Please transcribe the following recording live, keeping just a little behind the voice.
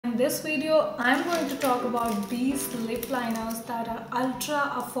this video I'm going to talk about these lip liners that are ultra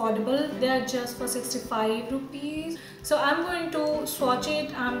affordable. They are just for 65 rupees. So I'm going to swatch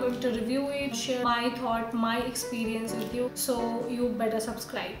it, I'm going to review it, share my thought, my experience with you. So you better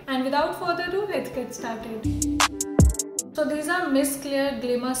subscribe. And without further ado, let's get started. So these are Miss Clear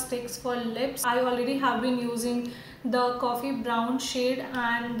Glimmersticks for lips. I already have been using the coffee brown shade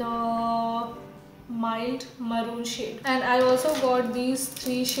and the mild maroon shade, and I also got these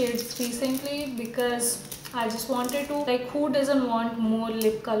three shades recently because I just wanted to, like, who doesn't want more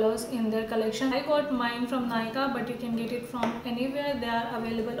lip colors in their collection. I got mine from Nykaa, but you can get it from anywhere. They are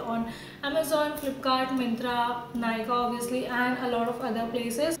available on Amazon, Flipkart, Myntra, Nykaa obviously, and a lot of other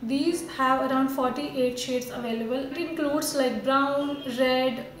places. These have around 48 shades available. It includes like brown,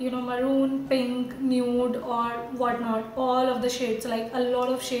 red, maroon, pink, nude or whatnot. All of the shades, like a lot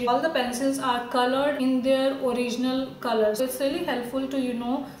of shades. All the pencils are colored in their original colors. So it's really helpful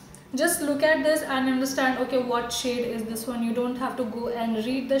to just look at this and understand, okay, what shade is this one. You don't have to go and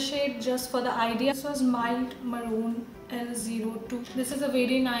read the shade just for the idea. This was mild maroon L02. This is a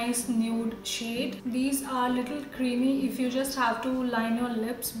very nice nude shade. These are a little creamy if you just have to line your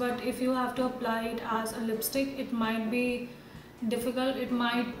lips, but if you have to apply it as a lipstick, it might be difficult. It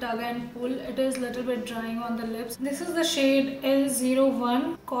might tug and pull. It is a little bit drying on the lips. This is the shade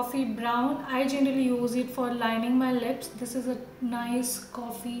L01 coffee brown. I generally use it for lining my lips. This is a nice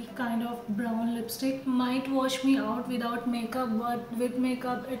coffee kind of brown lipstick. Might wash me out without makeup, but with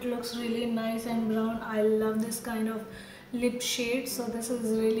makeup it looks really nice and brown. I love this kind of lip shade, so this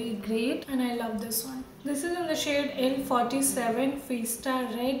is really great and I love this one. This is in the shade L47 Fiesta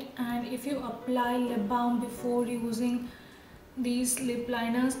Red, and if you apply lip balm before using these lip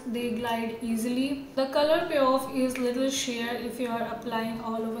liners, they glide easily. The color payoff is little sheer if you are applying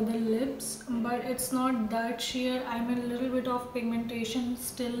all over the lips, but it's not that sheer. I mean, a little bit of pigmentation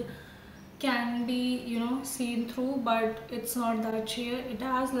still can be seen through, but it's not that sheer. It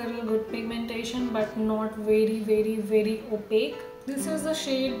has little good pigmentation, but not very opaque. This is the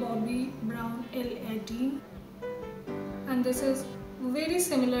shade Bobby Brown L18, and this is very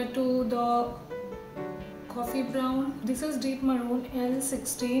similar to the coffee brown. This is deep maroon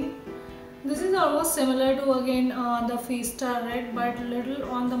L16. This is almost similar to again the Fiesta Red, but little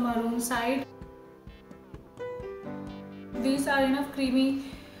on the maroon side. These are enough creamy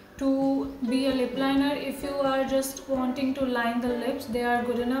to be a lip liner. If you are just wanting to line the lips, they are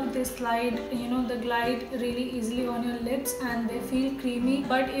good enough. They slide, they glide really easily on your lips and they feel creamy.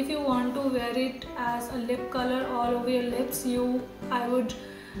 But if you want to wear it as a lip color all over your lips, I would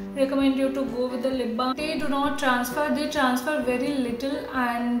recommend you to go with the lip balm. They do not transfer. They transfer very little,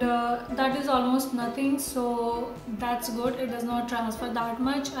 and that is almost nothing, so that's good. It does not transfer that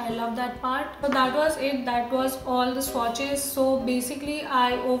much. I love that part. So that was it. That was all the swatches. So basically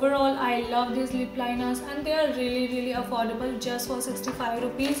overall I love these lip liners, and they are really affordable, just for 65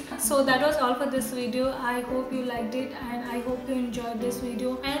 rupees. So that was all for this video. I hope you liked it and I hope you enjoyed this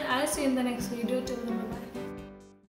video, and I'll see you in the next video. Till then, bye bye.